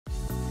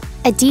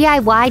A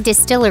DIY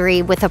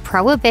distillery with a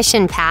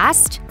Prohibition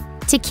past?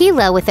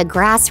 Tequila with a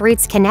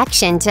grassroots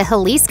connection to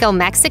Jalisco,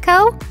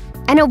 Mexico?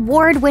 An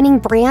award-winning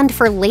brand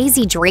for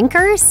lazy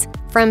drinkers?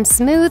 From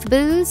smooth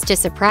booze to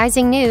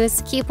surprising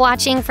news, keep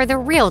watching for the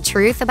real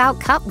truth about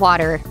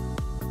Cutwater.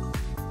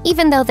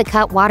 Even though the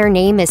Cutwater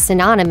name is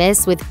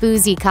synonymous with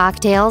boozy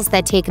cocktails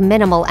that take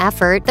minimal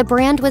effort, the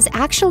brand was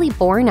actually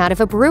born out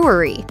of a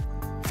brewery.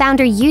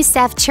 Founder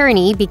Youssef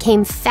Cherney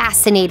became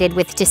fascinated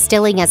with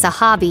distilling as a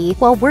hobby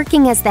while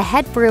working as the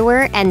head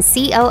brewer and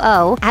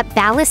COO at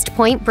Ballast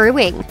Point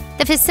Brewing.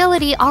 The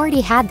facility already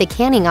had the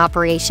canning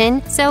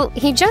operation, so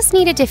he just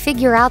needed to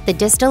figure out the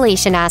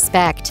distillation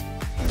aspect.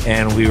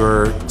 And we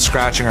were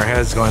scratching our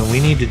heads going, we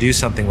need to do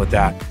something with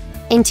that.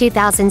 In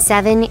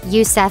 2007,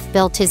 Youssef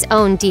built his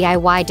own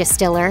DIY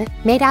distiller,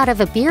 made out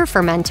of a beer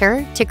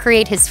fermenter, to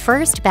create his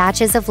first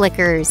batches of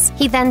liquors.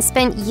 He then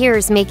spent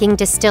years making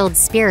distilled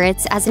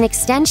spirits as an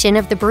extension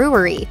of the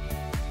brewery.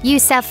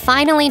 Youssef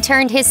finally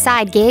turned his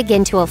side gig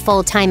into a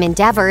full-time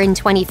endeavor in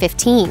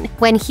 2015,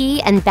 when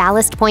he and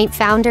Ballast Point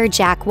founder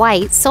Jack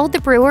White sold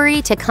the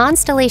brewery to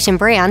Constellation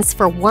Brands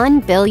for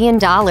 $1 billion.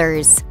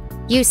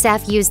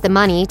 Youssef used the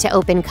money to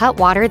open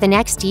Cutwater the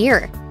next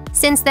year.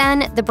 Since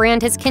then, the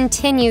brand has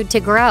continued to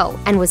grow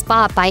and was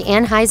bought by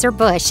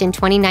Anheuser-Busch in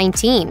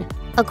 2019,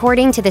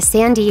 according to the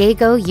San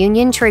Diego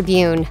Union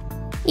Tribune.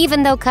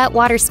 Even though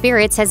Cutwater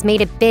Spirits has made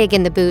it big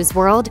in the booze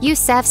world,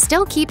 Youssef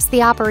still keeps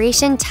the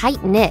operation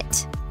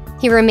tight-knit.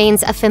 He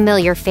remains a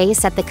familiar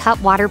face at the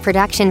Cutwater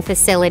production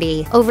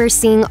facility,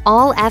 overseeing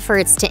all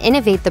efforts to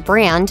innovate the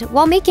brand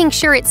while making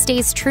sure it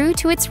stays true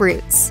to its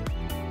roots.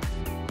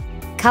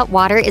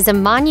 Cutwater is a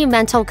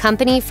monumental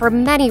company for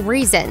many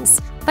reasons,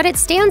 but it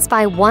stands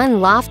by one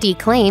lofty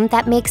claim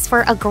that makes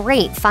for a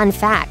great fun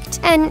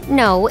fact. And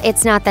no,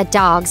 it's not that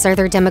dogs are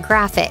their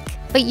demographic.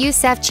 But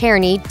Youssef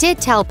Cherney did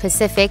tell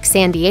Pacific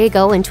San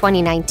Diego in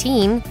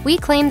 2019, "We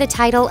claim the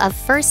title of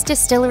first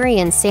distillery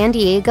in San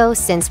Diego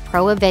since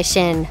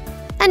Prohibition."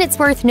 And it's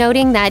worth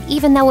noting that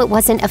even though it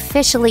wasn't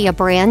officially a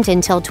brand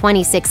until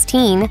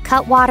 2016,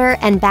 Cutwater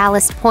and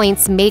Ballast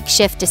Point's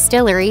makeshift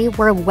distillery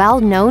were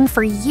well known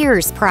for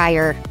years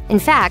prior. In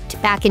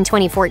fact, back in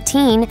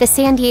 2014, the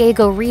San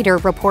Diego Reader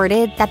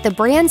reported that the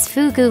brand's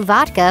Fugu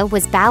vodka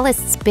was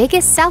Ballast's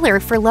biggest seller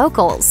for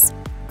locals.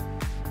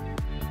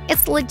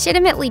 It's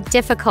legitimately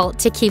difficult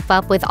to keep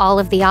up with all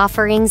of the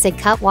offerings in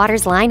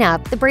Cutwater's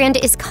lineup. The brand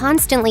is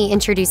constantly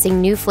introducing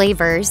new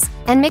flavors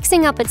and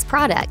mixing up its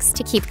products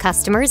to keep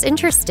customers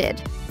interested.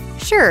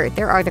 Sure,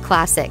 there are the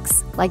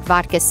classics, like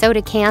vodka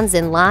soda cans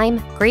in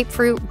lime,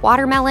 grapefruit,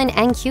 watermelon,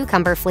 and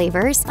cucumber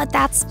flavors, but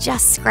that's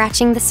just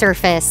scratching the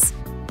surface.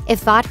 If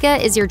vodka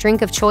is your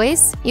drink of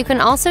choice, you can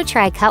also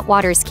try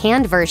Cutwater's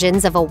canned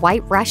versions of a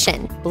White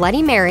Russian,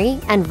 Bloody Mary,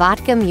 and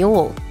Vodka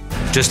Mule.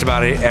 Just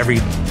about every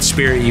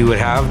spirit you would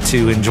have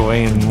to enjoy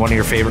in one of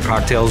your favorite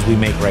cocktails we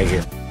make right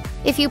here.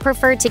 If you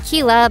prefer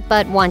tequila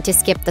but want to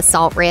skip the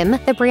salt rim,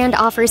 the brand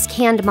offers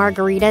canned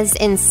margaritas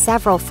in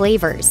several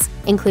flavors,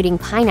 including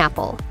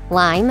pineapple,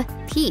 lime,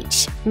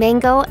 peach,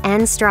 mango,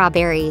 and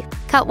strawberry.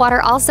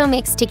 Cutwater also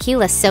makes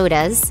tequila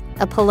sodas,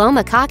 a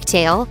Paloma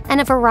cocktail,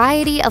 and a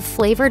variety of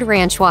flavored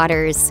ranch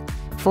waters.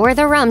 For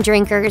the rum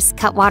drinkers,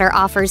 Cutwater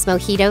offers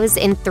mojitos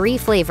in 3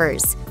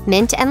 flavors: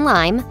 mint and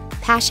lime,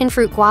 passion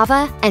fruit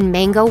guava, and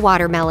mango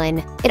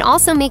watermelon. It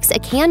also makes a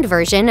canned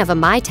version of a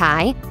Mai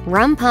Tai,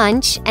 rum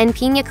punch, and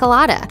pina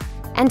colada.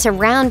 And to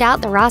round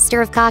out the roster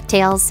of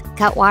cocktails,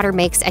 Cutwater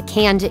makes a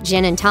canned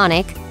gin and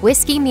tonic,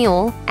 whiskey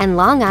mule, and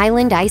Long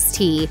Island iced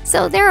tea,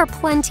 so there are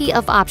plenty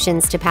of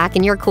options to pack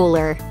in your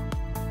cooler.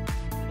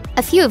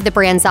 A few of the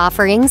brand's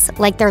offerings,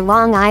 like their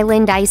Long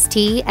Island iced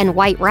tea and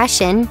White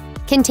Russian,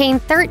 contain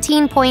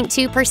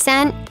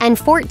 13.2% and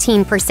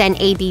 14%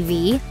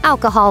 ABV,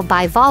 alcohol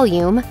by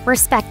volume,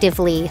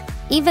 respectively.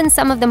 Even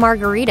some of the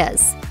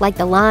margaritas, like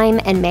the lime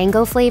and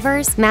mango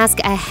flavors, mask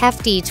a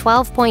hefty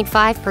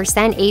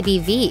 12.5%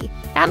 ABV.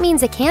 That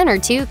means a can or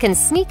two can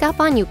sneak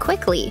up on you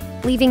quickly,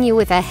 leaving you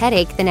with a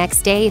headache the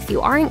next day if you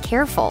aren't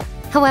careful.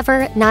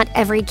 However, not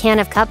every can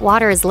of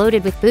Cutwater is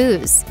loaded with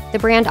booze. The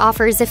brand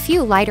offers a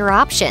few lighter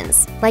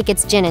options, like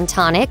its gin and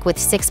tonic with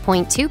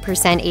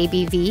 6.2%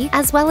 ABV,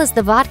 as well as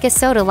the vodka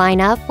soda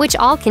lineup, which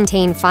all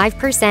contain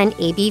 5%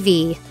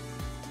 ABV.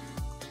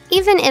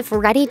 Even if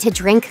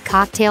ready-to-drink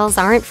cocktails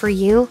aren't for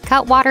you,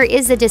 Cutwater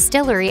is a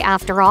distillery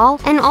after all,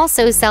 and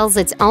also sells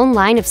its own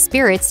line of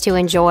spirits to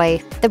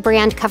enjoy. The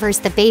brand covers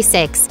the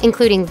basics,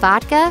 including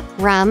vodka,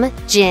 rum,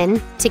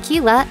 gin,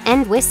 tequila,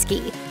 and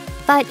whiskey.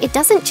 But it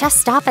doesn't just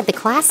stop at the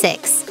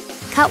classics.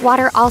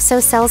 Cutwater also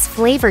sells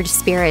flavored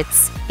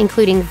spirits,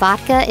 including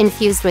vodka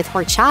infused with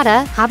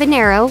horchata,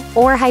 habanero,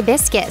 or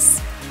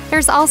hibiscus.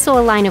 There's also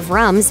a line of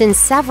rums in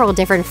several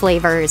different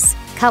flavors.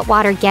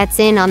 Cutwater gets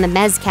in on the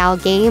mezcal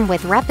game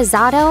with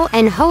reposado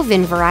and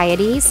joven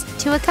varieties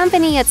to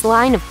accompany its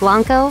line of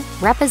blanco,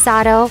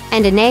 reposado,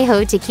 and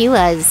añejo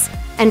tequilas.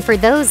 And for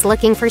those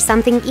looking for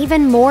something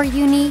even more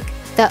unique,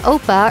 the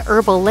Opa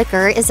herbal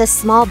liquor is a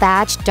small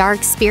batch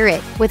dark spirit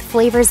with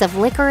flavors of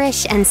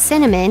licorice and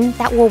cinnamon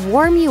that will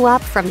warm you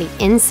up from the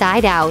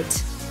inside out.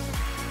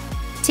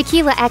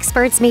 Tequila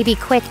experts may be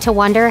quick to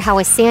wonder how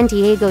a San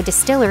Diego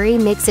distillery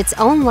makes its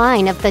own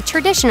line of the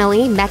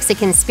traditionally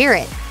Mexican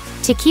spirit.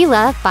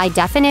 Tequila, by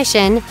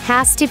definition,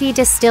 has to be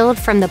distilled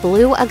from the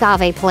blue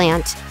agave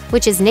plant,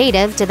 which is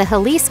native to the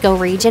Jalisco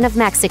region of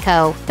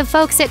Mexico. The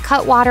folks at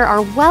Cutwater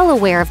are well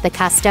aware of the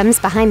customs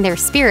behind their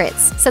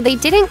spirits, so they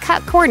didn't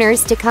cut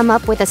corners to come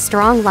up with a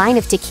strong line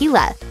of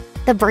tequila.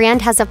 The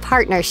brand has a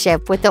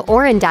partnership with the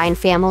Orendine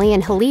family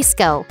in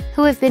Jalisco,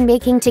 who have been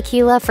making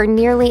tequila for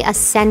nearly a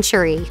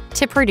century,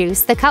 to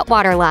produce the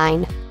Cutwater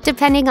line.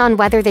 Depending on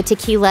whether the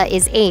tequila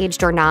is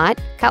aged or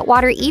not,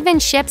 Cutwater even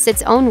ships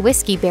its own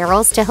whiskey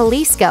barrels to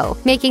Jalisco,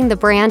 making the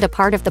brand a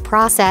part of the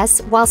process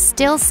while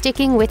still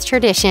sticking with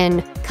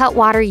tradition.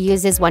 Cutwater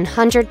uses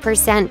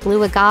 100%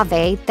 blue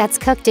agave that's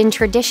cooked in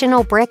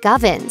traditional brick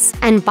ovens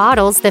and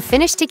bottles the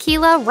finished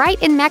tequila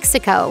right in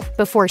Mexico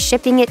before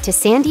shipping it to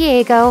San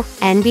Diego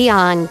and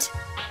beyond.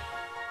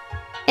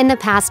 In the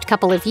past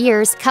couple of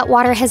years,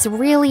 Cutwater has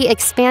really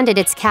expanded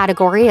its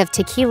category of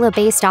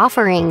tequila-based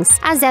offerings,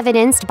 as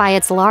evidenced by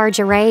its large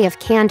array of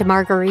canned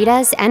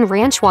margaritas and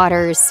ranch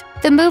waters.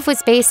 The move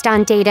was based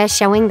on data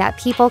showing that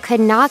people could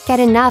not get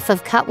enough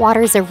of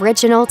Cutwater's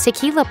original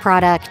tequila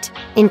product.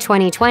 In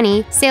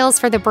 2020, sales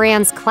for the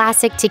brand's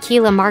classic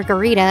tequila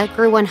margarita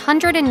grew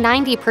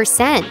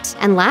 190%,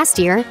 and last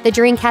year, the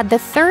drink had the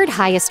third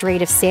highest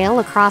rate of sale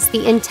across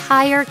the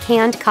entire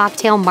canned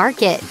cocktail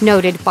market,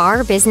 noted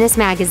Bar Business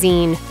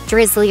magazine.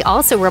 Drizzly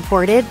also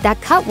reported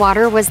that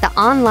Cutwater was the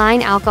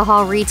online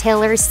alcohol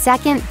retailer's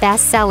second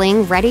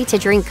best-selling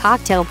ready-to-drink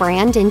cocktail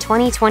brand in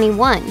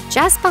 2021,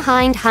 just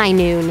behind High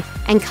Noon.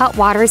 And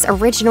Cutwater's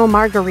original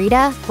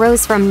margarita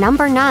rose from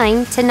number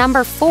 9 to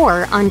number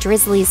 4 on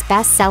Drizzly's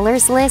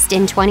bestsellers list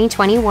in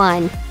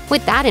 2021.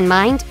 With that in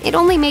mind, it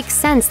only makes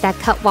sense that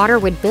Cutwater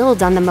would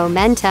build on the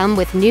momentum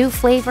with new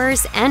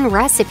flavors and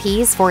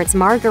recipes for its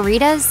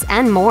margaritas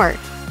and more.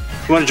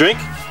 You want a drink?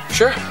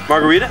 Sure.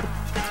 Margarita?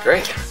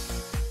 Great.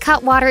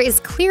 Cutwater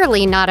is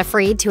clearly not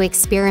afraid to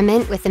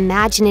experiment with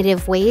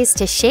imaginative ways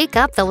to shake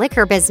up the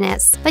liquor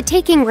business, but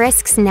taking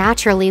risks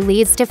naturally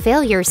leads to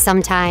failures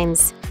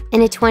sometimes.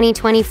 In a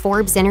 2020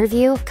 Forbes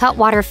interview,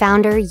 Cutwater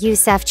founder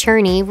Youssef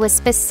Cherney was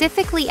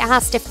specifically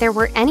asked if there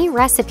were any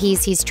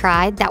recipes he's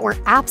tried that were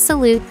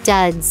absolute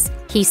duds.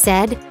 He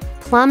said,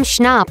 "Plum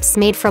schnapps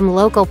made from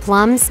local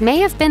plums may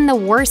have been the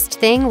worst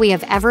thing we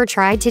have ever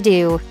tried to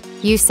do."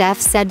 Youssef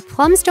said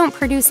plums don't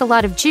produce a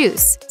lot of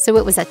juice, so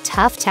it was a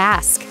tough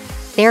task.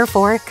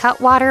 Therefore,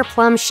 Cutwater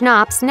plum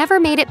schnapps never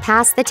made it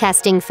past the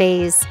testing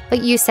phase.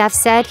 But Youssef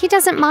said he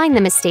doesn't mind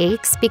the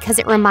mistakes because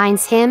it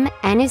reminds him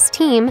and his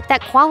team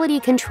that quality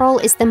control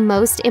is the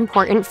most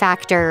important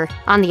factor.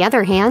 On the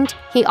other hand,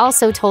 he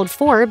also told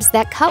Forbes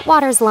that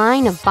Cutwater's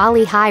line of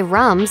Bali High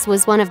rums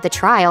was one of the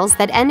trials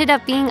that ended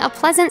up being a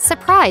pleasant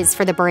surprise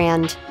for the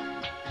brand.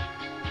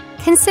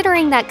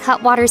 Considering that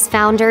Cutwater's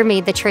founder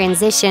made the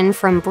transition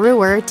from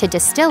brewer to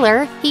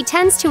distiller, he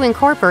tends to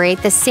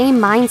incorporate the same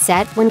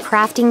mindset when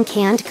crafting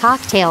canned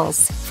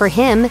cocktails. For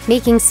him,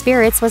 making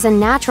spirits was a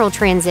natural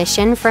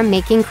transition from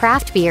making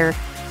craft beer.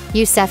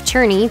 Youssef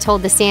Cherney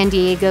told the San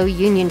Diego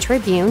Union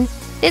Tribune,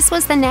 "This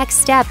was the next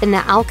step in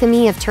the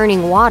alchemy of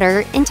turning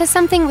water into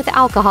something with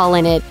alcohol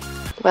in it."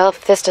 Well,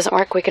 if this doesn't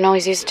work, we can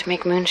always use it to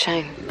make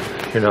moonshine.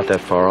 You're not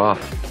that far off.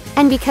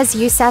 And because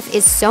Youssef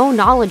is so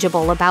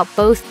knowledgeable about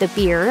both the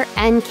beer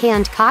and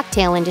canned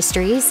cocktail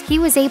industries, he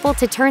was able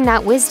to turn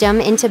that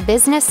wisdom into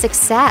business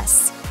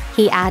success.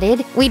 He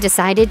added, "We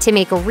decided to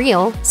make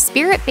real,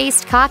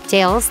 spirit-based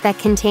cocktails that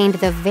contained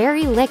the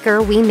very liquor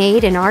we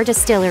made in our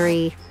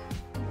distillery."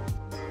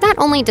 Not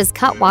only does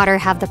Cutwater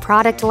have the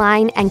product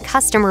line and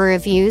customer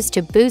reviews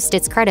to boost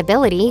its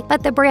credibility,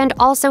 but the brand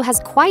also has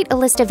quite a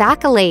list of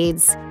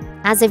accolades.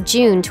 As of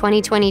June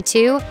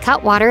 2022,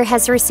 Cutwater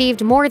has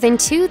received more than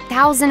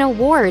 2,000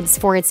 awards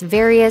for its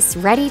various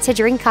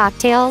ready-to-drink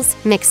cocktails,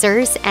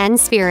 mixers, and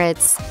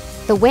spirits.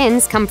 The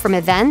wins come from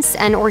events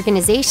and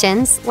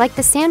organizations like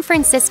the San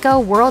Francisco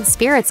World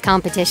Spirits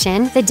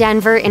Competition, the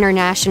Denver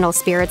International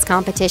Spirits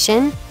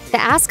Competition,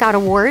 the Ascot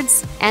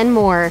Awards, and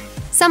more.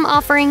 Some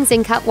offerings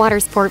in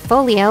Cutwater's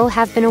portfolio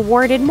have been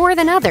awarded more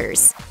than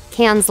others.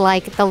 Cans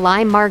like the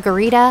Lime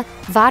Margarita,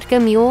 Vodka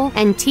Mule,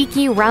 and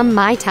Tiki Rum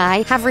Mai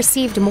Tai have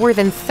received more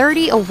than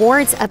 30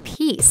 awards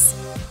apiece.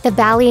 The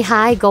Bali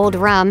High Gold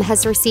Rum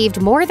has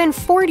received more than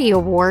 40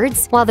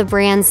 awards, while the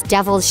brand's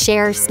Devil's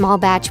Share small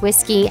batch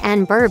whiskey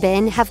and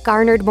bourbon have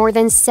garnered more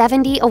than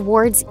 70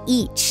 awards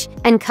each.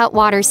 And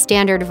Cutwater's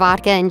Standard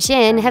Vodka and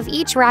Gin have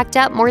each racked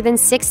up more than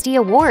 60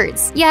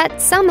 awards.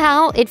 Yet,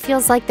 somehow, it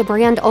feels like the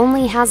brand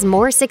only has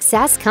more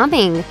success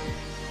coming.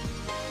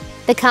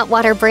 The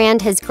Cutwater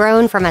brand has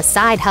grown from a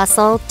side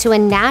hustle to a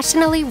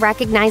nationally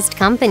recognized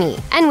company,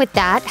 and with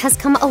that has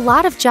come a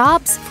lot of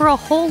jobs for a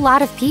whole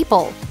lot of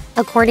people.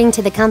 According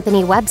to the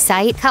company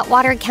website,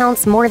 Cutwater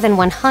counts more than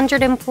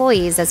 100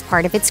 employees as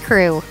part of its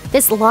crew.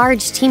 This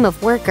large team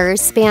of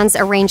workers spans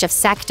a range of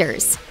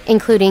sectors,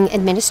 including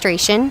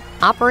administration,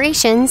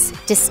 operations,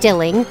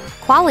 distilling,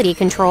 quality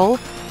control,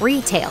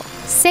 retail,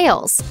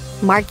 sales,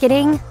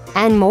 marketing,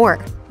 and more.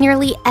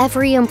 Nearly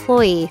every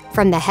employee,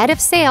 from the head of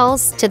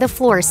sales to the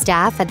floor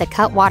staff at the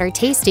Cutwater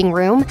tasting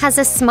room, has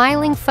a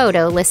smiling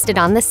photo listed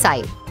on the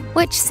site,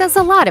 which says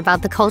a lot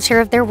about the culture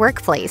of their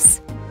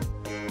workplace.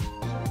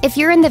 If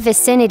you're in the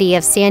vicinity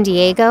of San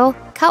Diego,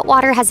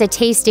 Cutwater has a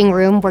tasting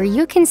room where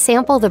you can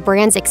sample the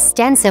brand's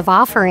extensive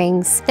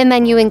offerings. The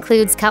menu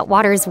includes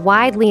Cutwater's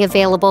widely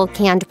available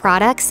canned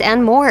products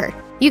and more.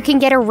 You can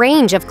get a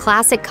range of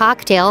classic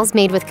cocktails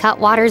made with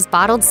Cutwater's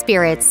bottled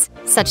spirits,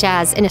 such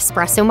as an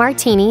espresso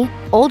martini,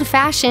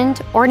 old-fashioned,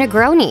 or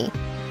Negroni.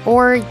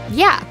 Or,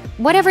 yeah,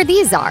 whatever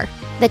these are.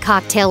 The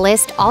cocktail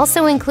list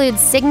also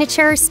includes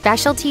signature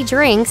specialty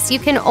drinks you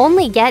can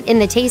only get in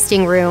the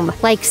tasting room,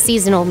 like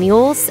seasonal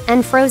mules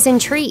and frozen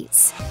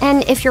treats.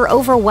 And if you're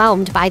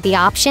overwhelmed by the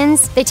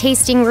options, the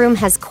tasting room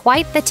has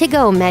quite the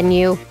to-go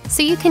menu,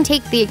 so you can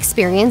take the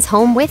experience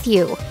home with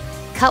you.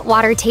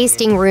 Cutwater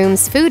Tasting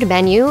Room's food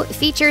menu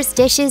features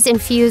dishes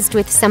infused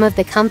with some of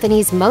the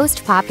company's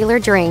most popular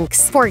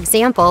drinks. For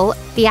example,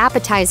 the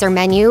appetizer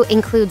menu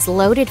includes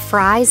loaded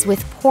fries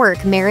with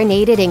pork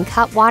marinated in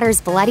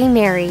Cutwater's Bloody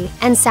Mary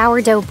and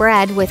sourdough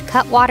bread with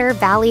Cutwater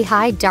Valley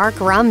High dark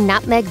rum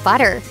nutmeg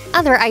butter.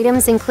 Other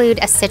items include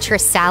a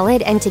citrus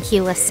salad and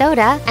tequila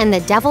soda and the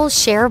Devil's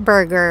Share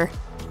burger.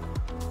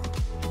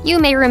 You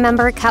may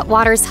remember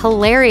Cutwater's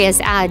hilarious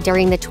ad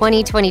during the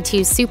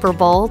 2022 Super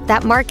Bowl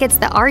that markets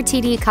the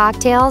RTD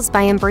cocktails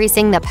by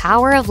embracing the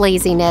power of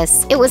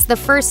laziness. It was the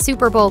first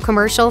Super Bowl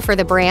commercial for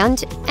the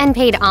brand and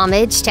paid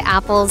homage to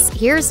Apple's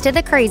Here's to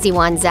the Crazy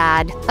Ones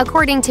ad.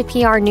 According to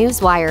PR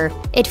Newswire,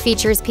 it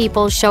features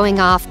people showing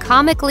off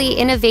comically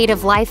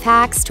innovative life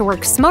hacks to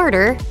work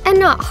smarter and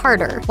not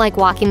harder, like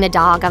walking the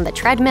dog on the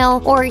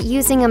treadmill or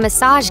using a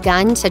massage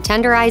gun to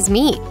tenderize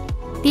meat.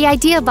 The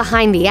idea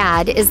behind the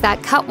ad is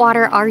that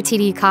Cutwater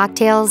RTD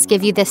cocktails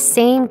give you the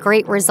same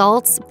great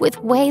results with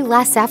way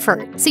less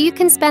effort, so you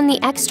can spend the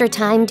extra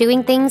time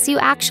doing things you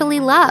actually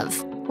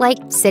love, like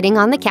sitting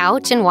on the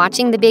couch and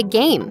watching the big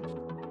game.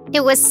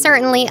 It was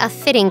certainly a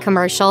fitting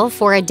commercial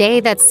for a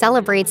day that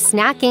celebrates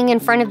snacking in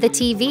front of the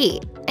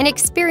TV, an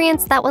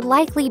experience that would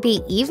likely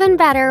be even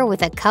better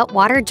with a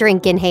Cutwater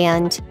drink in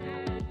hand.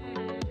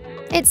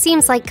 It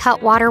seems like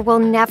Cutwater will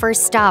never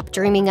stop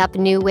dreaming up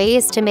new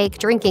ways to make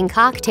drinking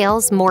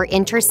cocktails more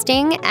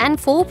interesting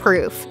and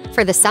foolproof.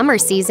 For the summer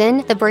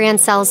season, the brand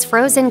sells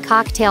frozen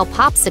cocktail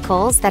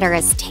popsicles that are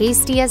as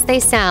tasty as they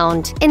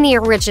sound. In the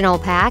original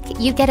pack,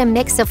 you get a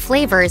mix of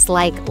flavors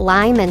like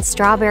lime and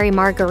strawberry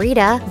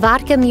margarita,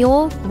 vodka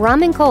mule,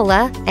 rum and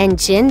cola, and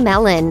gin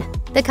melon.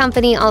 The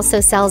company also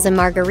sells a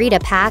margarita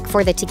pack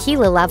for the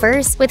tequila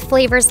lovers with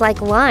flavors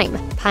like lime,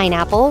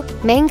 pineapple,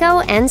 mango,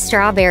 and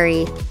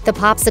strawberry. The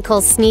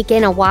popsicles sneak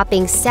in a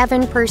whopping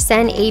 7%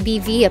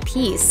 ABV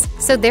apiece,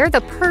 so they're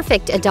the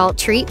perfect adult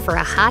treat for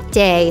a hot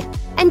day.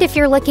 And if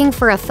you're looking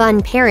for a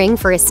fun pairing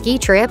for a ski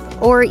trip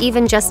or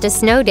even just a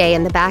snow day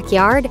in the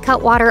backyard,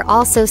 Cutwater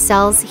also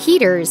sells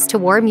heaters to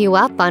warm you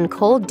up on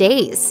cold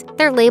days.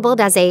 They're labeled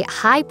as a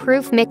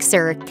high-proof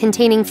mixer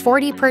containing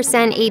 40%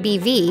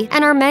 ABV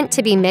and are meant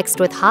to be mixed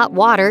with hot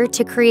water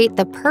to create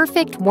the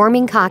perfect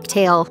warming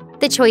cocktail.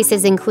 The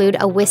choices include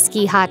a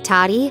whiskey hot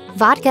toddy,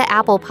 vodka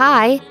apple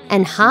pie,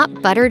 and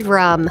hot buttered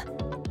rum.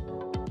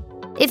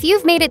 If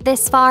you've made it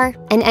this far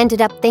and ended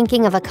up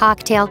thinking of a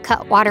cocktail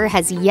Cutwater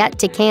has yet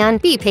to can,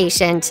 be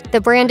patient. The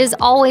brand is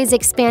always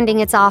expanding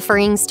its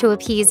offerings to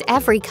appease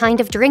every kind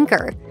of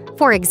drinker.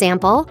 For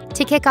example,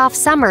 to kick off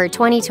summer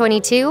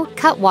 2022,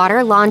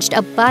 Cutwater launched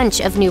a bunch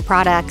of new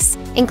products,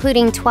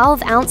 including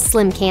 12-ounce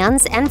slim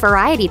cans and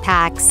variety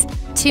packs.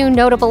 Two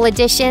notable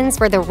additions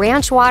were the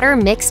Ranch Water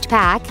Mixed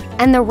Pack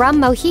and the Rum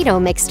Mojito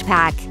Mixed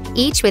Pack,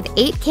 each with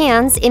 8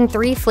 cans in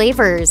 3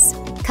 flavors.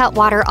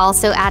 Cutwater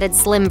also added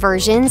slim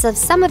versions of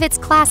some of its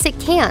classic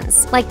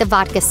cans, like the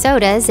vodka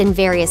sodas in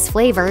various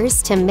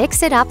flavors, to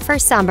mix it up for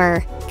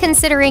summer.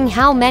 Considering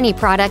how many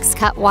products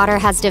Cutwater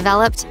has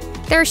developed,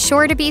 there's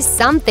sure to be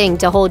something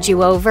to hold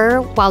you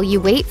over while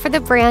you wait for the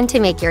brand to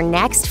make your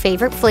next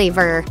favorite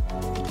flavor.